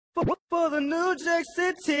for the New Jack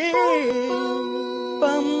City. Bum,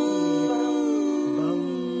 bum.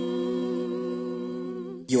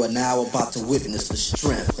 You are now about to witness the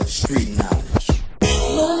strength of street knowledge.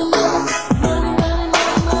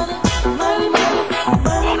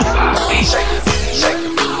 Shake it, shake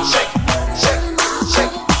it, shake it, shake it,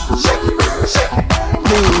 shake it, shake it, shake it.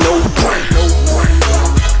 Nino,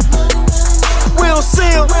 Will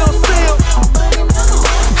Seal,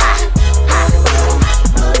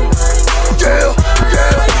 yeah,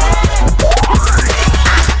 yeah.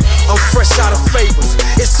 I'm fresh out of favors.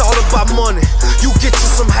 It's all about money. You get you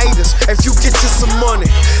some haters if you get you some money.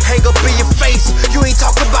 Hang up in your face. You ain't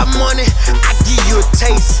talking about money. I give you a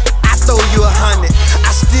taste. I throw you 100.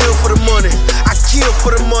 I steal for the money. I kill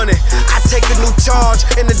for the money. I take a new charge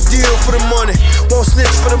and a deal for the money. Won't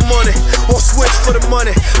snitch for the money. Won't switch for the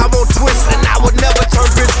money. I won't twist and I would never turn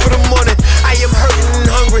bitch for the money. I am hurting and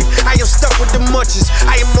hungry. I am stuck with the munchies.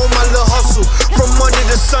 I am on my little hustle from Monday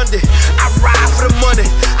to Sunday. I ride for the money.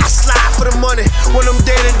 I slide for the money. When I'm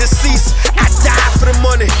dead and deceased, I die for the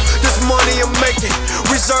money. This money I'm making,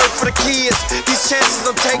 reserved for the kids. These chances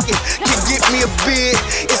I'm taking can get me a bid.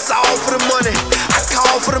 It's all for the money. I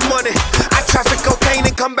call for the money. I traffic cocaine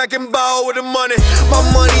and come back and ball with the money. My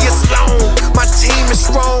money is long, my team is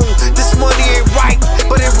strong. This money ain't right,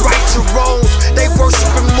 but it right your wrongs. They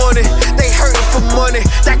worshiping money, they hurting for money.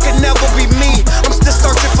 That could never be me. I'm still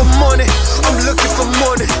searching for money. I'm looking for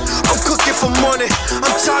money. I'm cooking for money.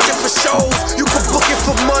 I'm charging for shows. You can book it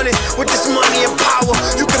for money. With this money and power,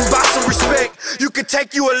 you can buy some respect. You can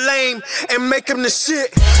take you a lame and make him the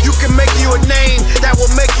shit. You can make you a name that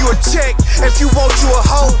will make you a check. If you want you a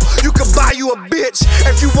hoe, you can buy you a bitch.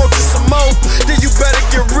 If you want you some more, then you better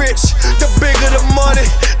get rich. The bigger the money,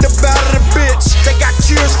 the better the bitch. They got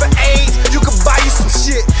cures for AIDS, you can buy you some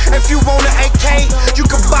shit. If you want an AK, you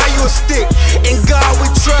can buy you a stick. In God we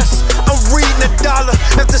trust, I'm reading $1.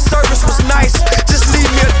 If the service was nice, just leave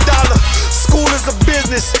me $1. School is a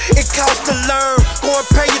business, it costs to learn. Go and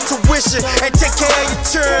pay your tuition and take care of your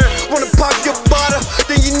churn. Wanna pop your butter,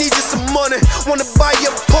 then you need you some money. Wanna buy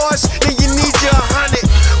your Porsche, then you need you 100.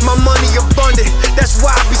 My money abundant, that's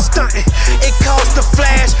why I be stunting. It costs to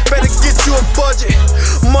flash, better get you a budget.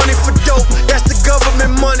 Money for dope, that's the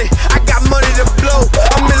government money. I got money to blow,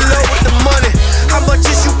 I'm in love with the money. How much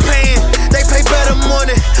is you paying? They pay better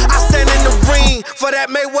money. I stand in the ring for that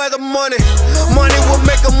Mayweather money. Money will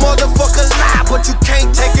make a motherfucker lie, but you can't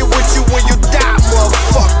take it